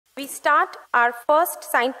we start our first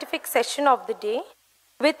scientific session of the day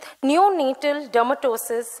with Neonatal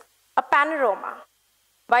Dermatoses, a Panorama,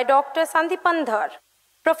 by Dr. Sandipan Dhar,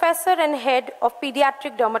 Professor and Head of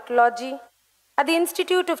Pediatric Dermatology at the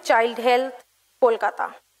Institute of Child Health,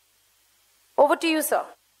 Kolkata. Over to you, sir.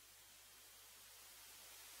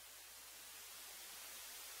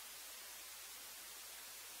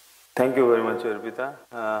 Thank you very much,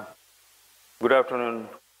 Arpita. Good afternoon,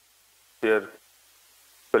 dear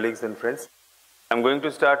colleagues and friends. I'm going to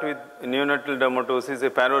start with neonatal dermatosis, a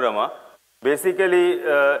panorama. Basically,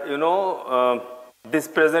 this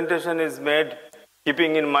presentation is made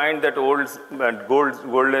keeping in mind that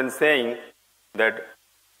golden saying that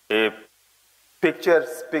a picture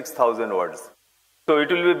speaks 1,000 words. So it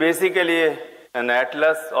will be basically an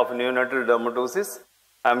atlas of neonatal dermatosis.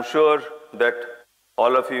 I'm sure that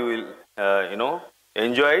all of you will,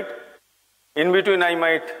 enjoy it. In between, I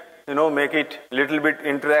might, make it a little bit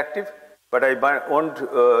interactive, but I won't,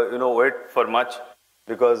 wait for much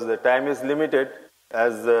because the time is limited,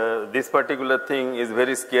 as this particular thing is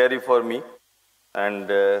very scary for me, and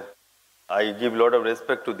I give a lot of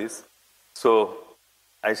respect to this. So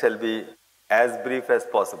I shall be as brief as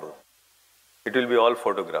possible. It will be all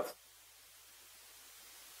photographs.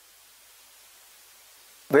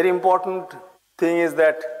 Very important thing is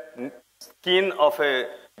that skin of a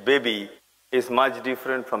baby is much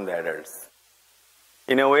different from the adults.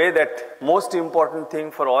 In a way that most important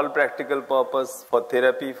thing for all practical purpose for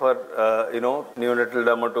therapy for neonatal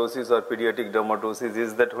dermatosis or pediatric dermatosis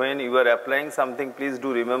is that when you are applying something, please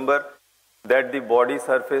do remember that the body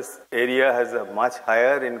surface area has a much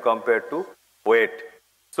higher in compared to weight.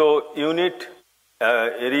 So unit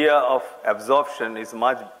area of absorption is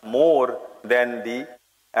much more than the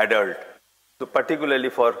adult. So particularly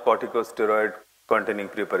for corticosteroid containing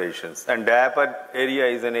preparations. And diaper area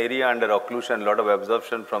is an area under occlusion, a lot of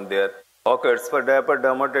absorption from there occurs. For diaper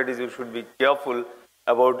dermatitis, you should be careful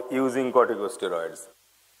about using corticosteroids.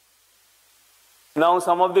 Now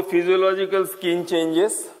some of the physiological skin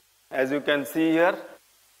changes, as you can see here.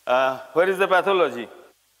 Where is the pathology?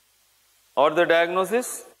 Or the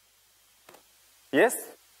diagnosis? Yes?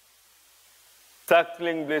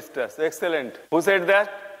 Suckling blisters. Excellent. Who said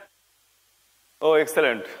that? Oh,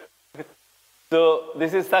 excellent. So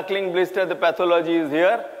this is suckling blister. The pathology is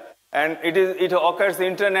here, and it occurs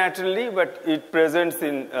internatally, but it presents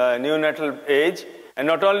in neonatal age. And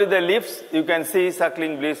not only the lips, you can see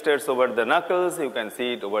suckling blisters over the knuckles, you can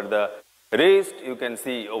see it over the wrist, you can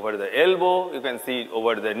see over the elbow, you can see it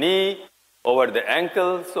over the knee, over the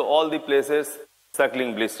ankle. So all the places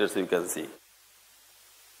suckling blisters you can see.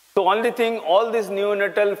 So only thing, all these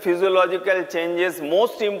neonatal physiological changes,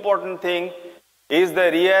 most important thing is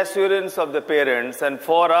the reassurance of the parents, and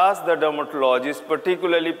for us, the dermatologists,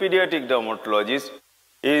 particularly pediatric dermatologists,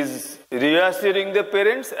 is reassuring the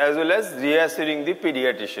parents as well as reassuring the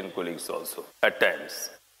pediatrician colleagues also at times.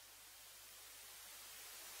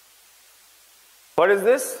 What is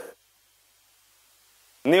this?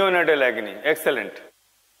 Neonatal acne. Excellent.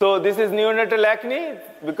 So this is neonatal acne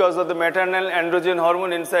because of the maternal androgen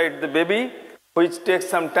hormone inside the baby, which takes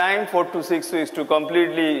some time, 4 to 6 weeks, to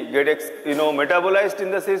completely get metabolized in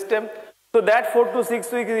the system. So that 4 to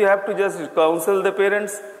 6 weeks, you have to just counsel the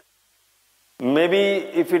parents. Maybe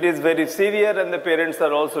if it is very severe and the parents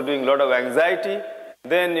are also doing a lot of anxiety,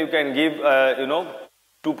 then you can give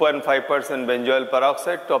 2.5% benzoyl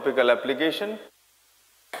peroxide topical application.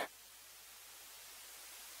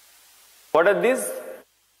 What are these?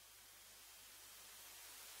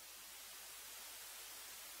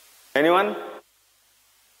 Anyone?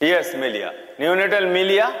 Yes, milia. Neonatal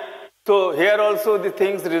milia. So here also the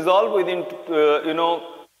things resolve within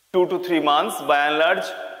 2 to 3 months by and large.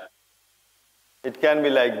 It can be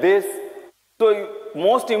like this. So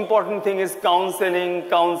most important thing is counseling,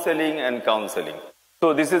 counseling and counseling.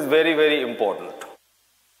 So this is very, very important.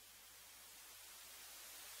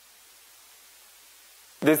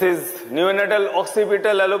 This is neonatal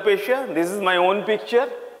occipital alopecia. This is my own picture.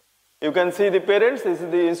 You can see the parents. This is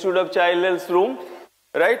the Institute of Child Health's room.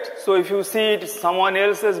 Right? So if you see it, someone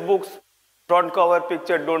else's book's front cover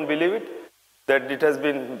picture, don't believe it. That it has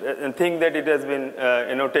been, think that it has been,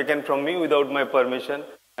 taken from me without my permission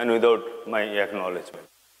and without my acknowledgement.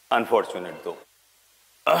 Unfortunate though.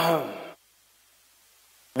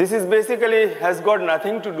 This is basically, has got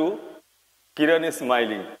nothing to do. Kiran is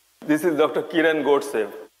smiling. This is Dr. Kiran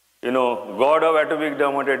Godse, god of atopic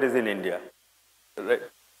dermatitis in India. Right?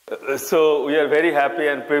 So we are very happy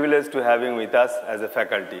and privileged to have him with us as a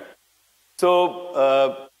faculty. So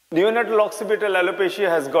neonatal occipital alopecia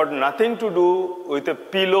has got nothing to do with a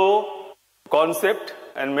pillow concept.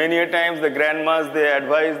 and many a times the grandmas, they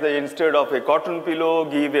advise that instead of a cotton pillow,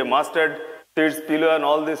 give a mustard seeds pillow, and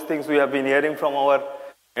all these things we have been hearing from our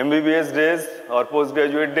MBBS days or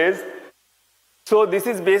postgraduate days. So this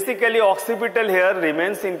is basically occipital hair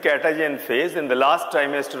remains in catagen phase in the last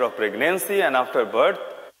trimester of pregnancy, and after birth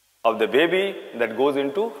of the baby that goes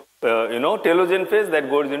into telogen phase, that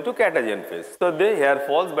goes into catagen phase. So the hair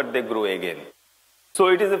falls, but they grow again. So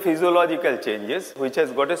it is a physiological changes which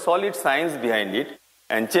has got a solid science behind it,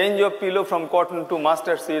 and change of pillow from cotton to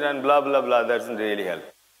mustard seed and blah blah blah doesn't really help.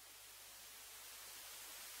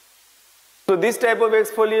 So this type of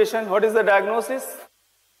exfoliation, what is the diagnosis?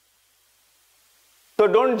 So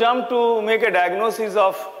don't jump to make a diagnosis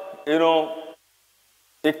of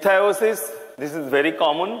ichthyosis. This is very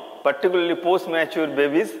common, particularly post-mature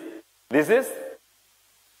babies. This is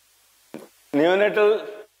neonatal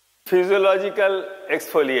physiological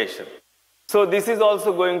exfoliation. So this is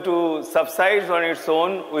also going to subside on its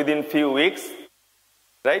own within few weeks,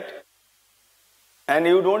 right? And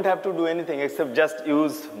you don't have to do anything except just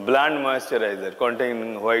use bland moisturizer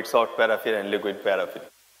containing white soft paraffin and liquid paraffin.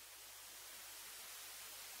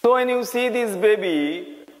 So when you see this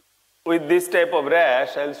baby with this type of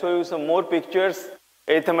rash, I'll show you some more pictures.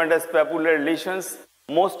 Erythematous papular lesions.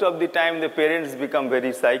 Most of the time the parents become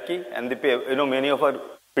very psychic, and many of our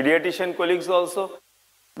pediatrician colleagues also,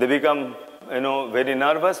 they become very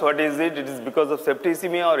nervous. What is it? It is because of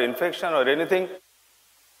septicemia or infection or anything.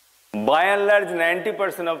 By and large,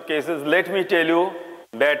 90% of cases, let me tell you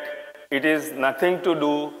that it is nothing to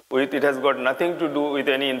do with, it has got nothing to do with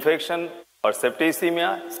any infection or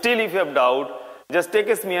septicemia. Still, if you have doubt, just take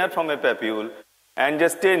a smear from a papule and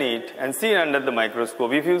just stain it and see under the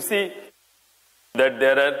microscope. If you see that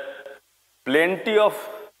there are plenty of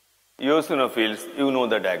eosinophils, you know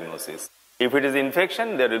the diagnosis. If it is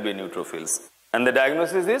infection, there will be neutrophils. And the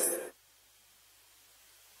diagnosis is,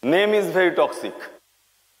 name is very toxic,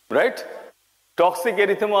 right? Toxic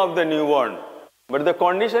erythema of the newborn, but the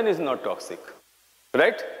condition is not toxic,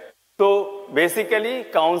 right? So basically,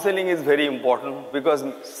 counseling is very important, because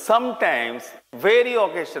sometimes, very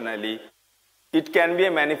occasionally, it can be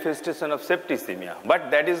a manifestation of septicemia, but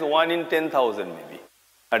that is 1 in 10,000 maybe.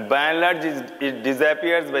 But by and large, it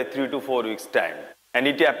disappears by 3 to 4 weeks time. And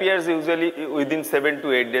it appears usually within 7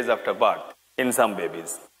 to 8 days after birth in some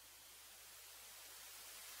babies.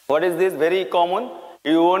 What is this? Very common.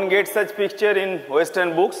 You won't get such picture in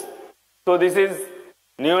Western books. So this is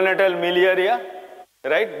neonatal miliaria,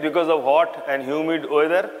 right? Because of hot and humid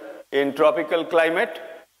weather in tropical climate.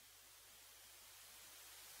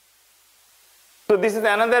 So this is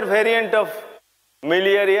another variant of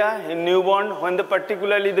miliaria in newborn, when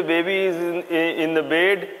particularly the baby is in the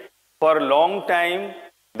bed for a long time,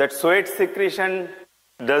 that sweat secretion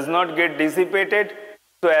does not get dissipated.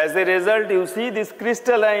 So as a result, you see this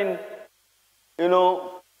crystalline,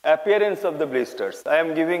 appearance of the blisters. I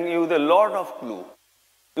am giving you the lot of clue.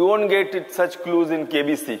 You won't get such clues in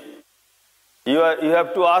KBC. You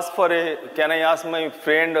have to ask for can I ask my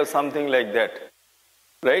friend or something like that,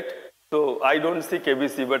 right? So I don't see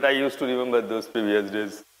KBC, but I used to remember those previous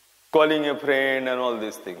days. Calling a friend and all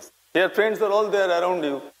these things. Your friends are all there around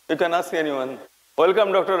you. You can ask anyone.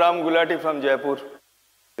 Welcome Dr. Ram Gulati from Jaipur.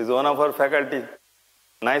 He's one of our faculty.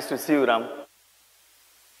 Nice to see you, Ram.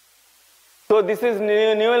 So this is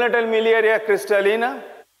neonatal miliaria crystallina.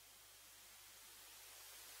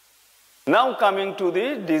 Now coming to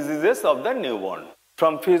the diseases of the newborn.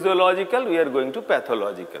 From physiological, we are going to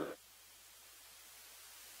pathological.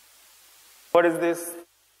 What is this?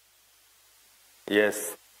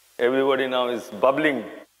 Yes, everybody now is bubbling.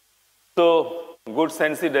 So, good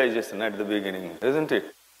sensitization at the beginning, isn't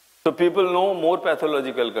it? So, people know more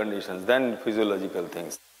pathological conditions than physiological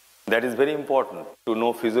things. That is very important, to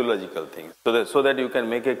know physiological things, so that you can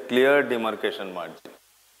make a clear demarcation margin.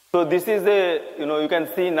 So, this is you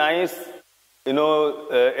can see nice,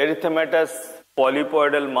 erythematous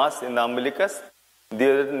polypoidal mass in the umbilicus.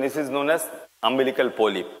 This is known as umbilical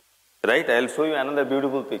polyp. Right? I'll show you another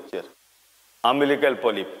beautiful picture. Umbilical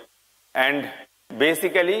polyp. And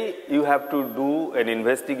basically, you have to do an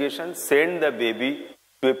investigation, send the baby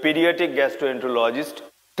to a pediatric gastroenterologist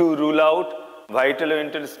to rule out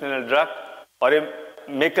vitalointestinal tract or a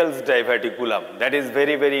Meckel's diverticulum. That is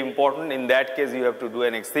very, very important. In that case, you have to do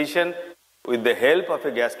an excision with the help of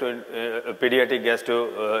a pediatric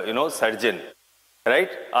gastro surgeon. Right?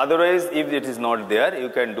 Otherwise, if it is not there, you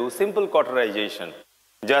can do simple cauterization.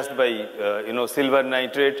 Just by silver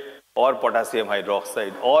nitrate or potassium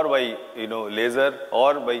hydroxide, or by laser,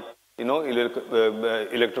 or by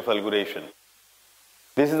electrofulguration.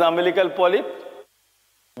 This is umbilical polyp.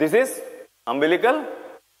 This is umbilical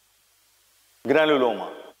granuloma.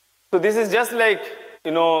 So this is just like,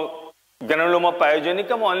 granuloma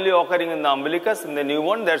pyogenicum only occurring in the umbilicus in the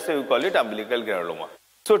newborn. That's why we call it umbilical granuloma.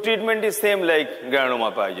 So treatment is same like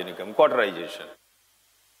granuloma pyogenicum, cauterization.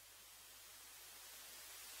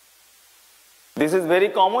 This is very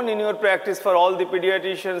common in your practice for all the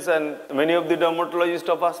pediatricians and many of the dermatologists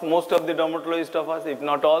of us, most of the dermatologists of us, if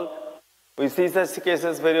not all. We see such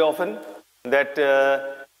cases very often that,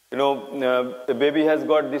 the baby has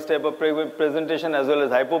got this type of presentation as well as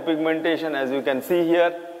hypopigmentation, as you can see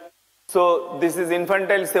here. So this is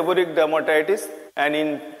infantile seborrheic dermatitis, and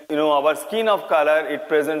in our skin of color, it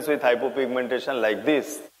presents with hypopigmentation like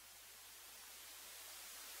this.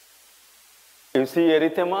 You see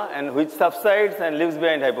erythema and which subsides and leaves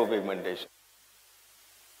behind hypopigmentation.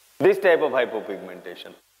 This type of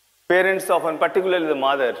hypopigmentation. Parents often, particularly the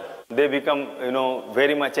mother, they become,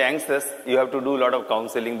 very much anxious. You have to do a lot of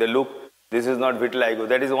counseling. They look, this is not vitiligo.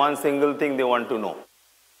 That is one single thing they want to know.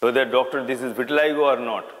 Whether doctor, this is vitiligo or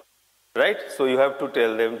not. Right? So you have to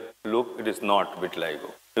tell them, look, it is not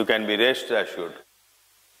vitiligo. You can be rest assured.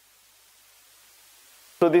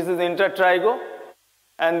 So this is intertrigo.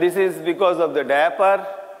 And this is because of the diaper,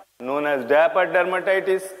 known as diaper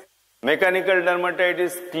dermatitis, mechanical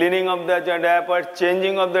dermatitis, cleaning of the diaper,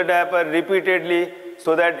 changing of the diaper repeatedly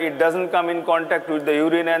so that it doesn't come in contact with the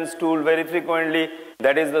urine and stool very frequently.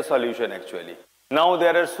 That is the solution actually. Now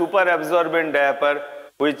there are super absorbent diaper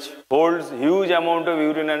which holds huge amount of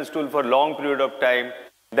urine and stool for long period of time.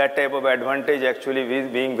 That type of advantage actually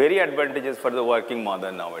being very advantageous for the working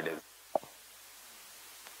mother nowadays.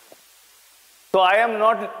 So I am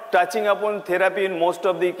not touching upon therapy in most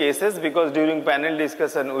of the cases because during panel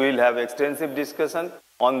discussion we will have extensive discussion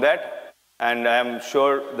on that, and I am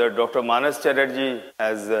sure that Dr. Manas Chatterjee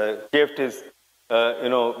has kept his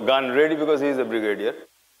gun ready because he is a brigadier.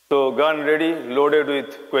 So gun ready, loaded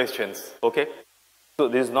with questions. Okay. So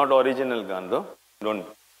this is not original gun though. Don't.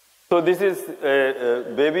 So this is a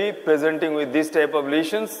baby presenting with this type of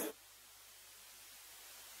lesions.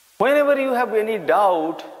 Whenever you have any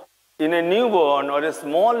doubt in a newborn or a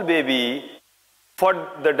small baby, for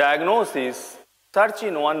the diagnosis, search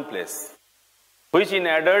in one place, which in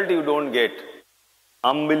adult you don't get,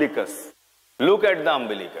 umbilicus. Look at the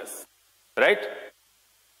umbilicus, right?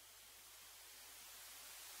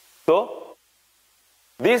 So,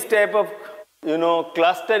 this type of,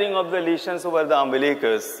 clustering of the lesions over the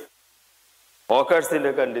umbilicus occurs in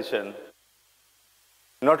a condition.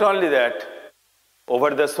 Not only that,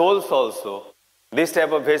 over the soles also, this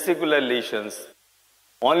type of vesicular lesions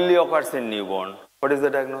only occurs in newborn. What is the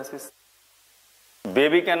diagnosis?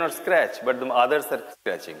 Baby cannot scratch, but the others are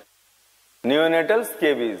scratching. Neonatal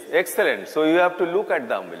scabies. Excellent. So you have to look at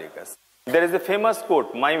the umbilicus. There is a famous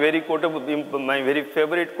quote, my very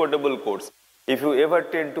favorite quotable quotes. If you ever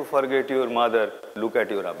tend to forget your mother, look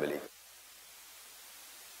at your umbilicus.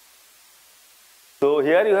 So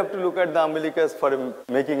here you have to look at the umbilicus for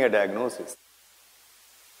making a diagnosis.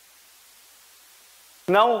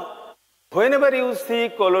 Now, whenever you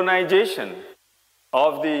see colonization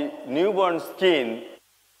of the newborn skin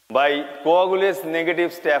by coagulase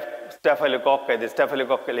negative staphylococci, the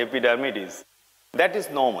staphylococcal epidermidis, that is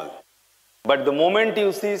normal. But the moment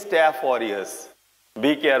you see Staph aureus,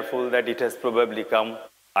 be careful that it has probably come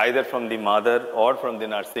either from the mother or from the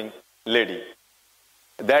nursing lady.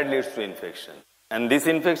 That leads to infection. And this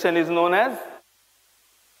infection is known as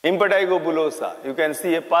impetigo bullosa. You can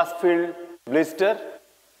see a pus-filled blister.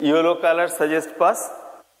 Yellow color suggests pus.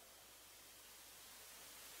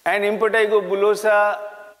 And impetigo bullosa,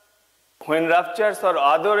 when ruptures or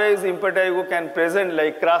otherwise, impetigo can present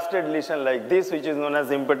like crusted lesion like this, which is known as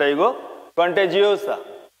impetigo contagiosa.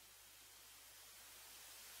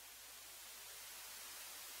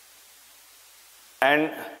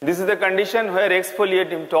 And this is the condition where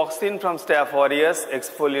exfoliating toxin from Staph aureus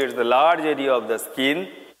exfoliates the large area of the skin.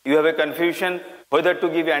 You have a confusion whether to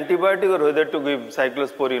give antibiotic or whether to give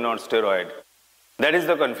cyclosporine or steroid. That is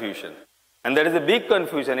the confusion. And that is a big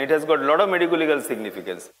confusion. It has got a lot of medical legal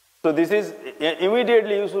significance. So this is,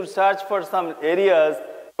 immediately you should search for some areas,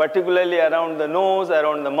 particularly around the nose,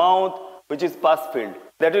 around the mouth, which is pus-filled.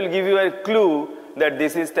 That will give you a clue that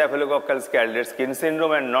this is staphylococcal scalded skin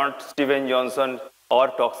syndrome and not Stevens-Johnson or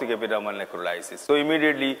toxic epidermal necrolysis. So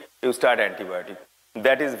immediately you start antibiotic.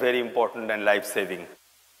 That is very important and life-saving.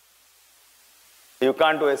 You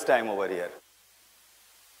can't waste time over here.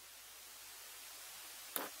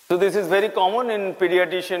 So this is very common in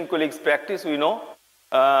pediatrician colleagues' practice. We know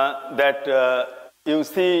that you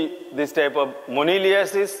see this type of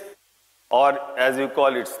moniliasis, or as you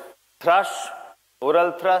call it, thrush,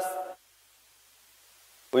 oral thrush.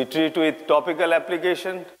 We treat with topical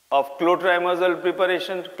application. of clotrimazole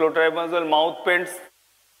preparation, clotrimazole mouth paints.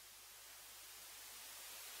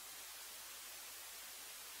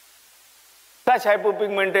 Such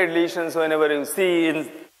hypopigmented lesions, whenever you see in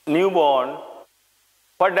newborn,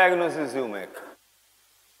 what diagnosis you make?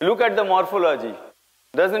 Look at the morphology.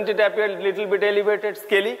 Doesn't it appear a little bit elevated,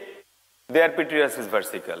 scaly? They are pityriasis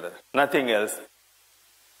versicolor, nothing else.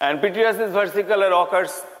 And pityriasis versicolor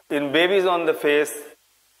occurs in babies on the face,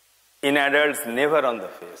 in adults never on the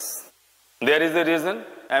face. There is a reason.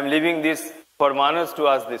 I am leaving this for Manas to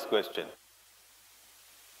ask this question.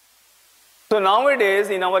 So nowadays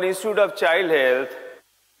in our Institute of Child Health,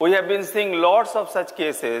 we have been seeing lots of such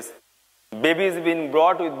cases. Babies being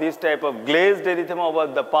brought with this type of glazed erythema over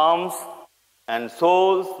the palms and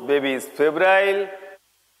soles. Baby is febrile.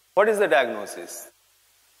 What is the diagnosis?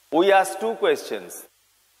 We ask two questions.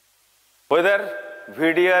 Whether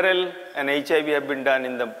VDRL and HIV have been done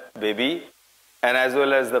in the baby and as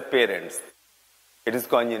well as the parents. It is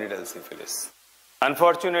congenital syphilis.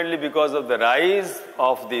 Unfortunately, because of the rise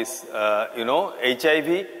of this,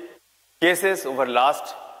 HIV cases over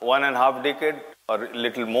last 1.5 decade or a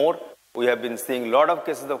little more, we have been seeing a lot of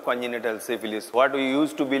cases of congenital syphilis. What we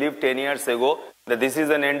used to believe 10 years ago, that this is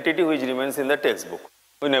an entity which remains in the textbook.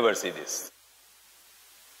 We never see this.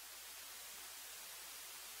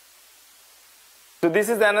 So this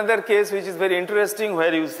is another case which is very interesting,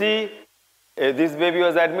 where you see this baby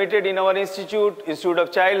was admitted in our Institute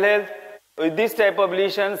of Child Health, with this type of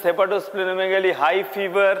lesions, hepatosplenomegaly, high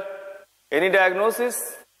fever. Any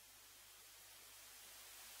diagnosis?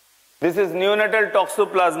 This is neonatal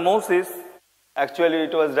toxoplasmosis. Actually,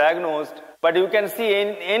 it was diagnosed, but you can see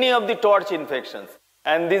in any of the torch infections.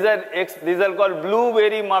 And these are called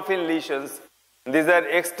blueberry muffin lesions. These are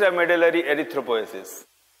extramedullary erythropoiesis.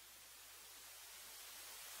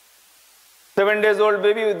 7 days old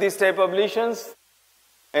baby with this type of lesions.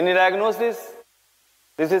 Any diagnosis?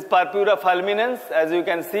 This is purpura fulminans, as you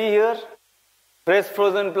can see here. Fresh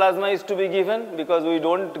frozen plasma is to be given because we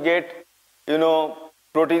don't get,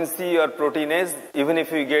 protein C or protein S. Even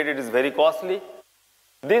if we get it, is very costly.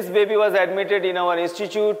 This baby was admitted in our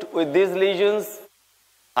institute with these lesions,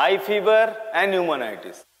 high fever and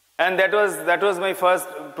pneumonitis. And that was my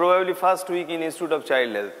probably first week in Institute of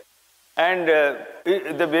Child Health. And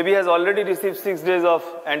the baby has already received 6 days of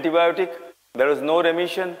antibiotic. There was no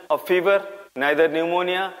remission of fever, neither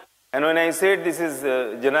pneumonia. And when I said this is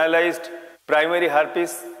generalized primary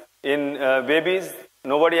herpes in babies,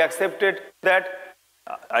 nobody accepted that.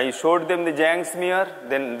 I showed them the Jang smear.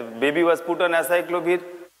 Then the baby was put on acyclovir.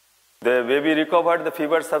 The baby recovered. The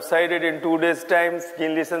fever subsided in 2 days' time.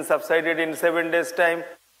 Skin lesion subsided in 7 days' time.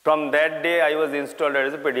 From that day, I was installed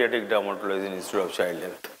as a pediatric dermatologist in Institute of Child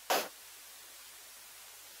Health.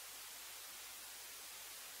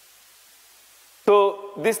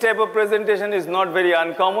 So this type of presentation is not very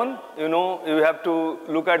uncommon. You have to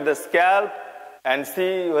look at the scalp and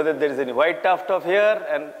see whether there is any white tuft of hair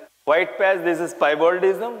and white patch. This is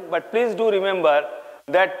piebaldism. But please do remember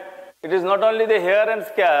that it is not only the hair and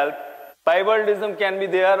scalp. Piebaldism can be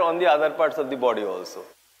there on the other parts of the body also.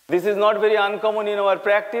 This is not very uncommon in our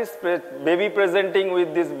practice. Baby presenting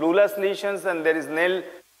with these bullous lesions, and there is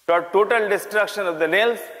total destruction of the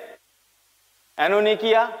nails,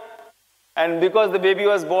 anonychia. And because the baby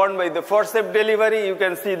was born by the forceps delivery, you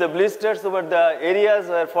can see the blisters over the areas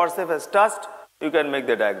where forceps has touched. You can make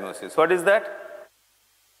the diagnosis. What is that?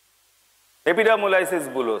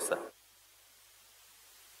 Epidermolysis bullosa.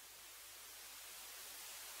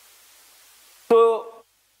 So,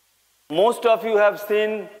 most of you have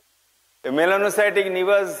seen a melanocytic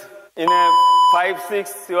nevus in a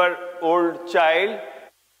 5-6-year-old child.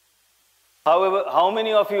 However, how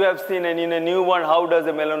many of you have seen, and in a newborn, how does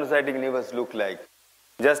a melanocytic nevus look like?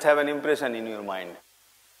 Just have an impression in your mind.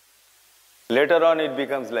 Later on, it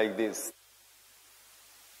becomes like this.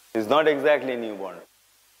 It's not exactly newborn.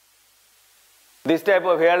 This type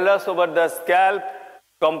of hair loss over the scalp,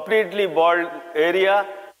 completely bald area,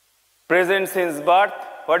 present since birth.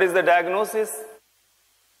 What is the diagnosis?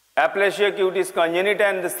 Aplasia cutis congenita,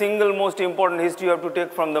 and the single most important history you have to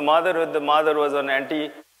take from the mother, whether the mother was on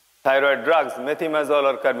anti-thyroid drugs, methimazole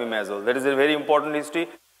or carmimazole. That is a very important history.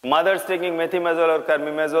 Mothers taking methimazole or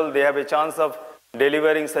carmimazole, they have a chance of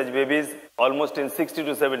delivering such babies almost in 60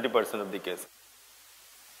 to 70% of the case.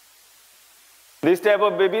 This type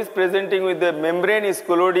of babies presenting with the membrane is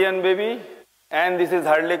collodion baby, and this is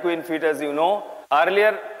Harlequin fetus,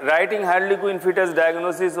 Earlier, writing Harlequin fetus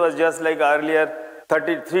diagnosis was just like earlier,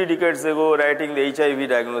 33 decades ago, writing the HIV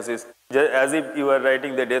diagnosis, as if you were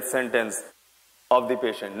writing the death sentence of the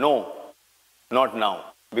patient. No, not now,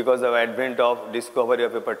 because of advent of discovery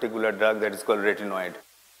of a particular drug that is called retinoid.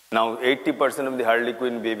 Now 80% of the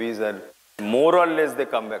Harlequin babies are more or less they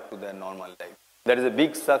come back to their normal life. That is a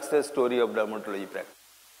big success story of dermatology practice.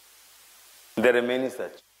 There are many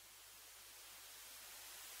such.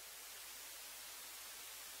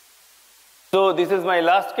 So this is my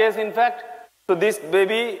last case, in fact. So this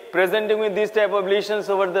baby presenting with this type of lesions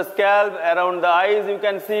over the scalp, around the eyes, you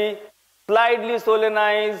can see slightly swollen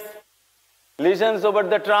eyes, lesions over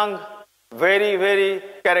the trunk, very, very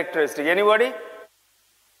characteristic. Anybody?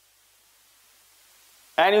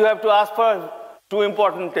 And you have to ask for two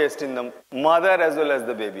important tests in the mother as well as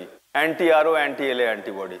the baby. Anti-RO, anti-LA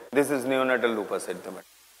antibody. This is neonatal lupus erythematosus.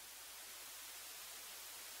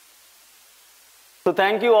 So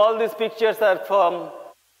thank you. All these pictures are from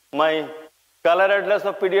my color atlas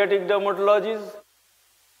of pediatric dermatologies.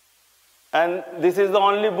 And this is the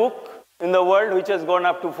only book in the world which has gone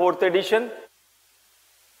up to 4th edition.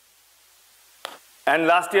 And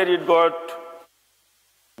last year it got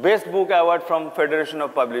Best Book Award from Federation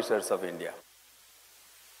of Publishers of India.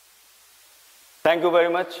 Thank you very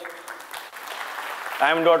much.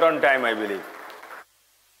 I am not on time, I believe.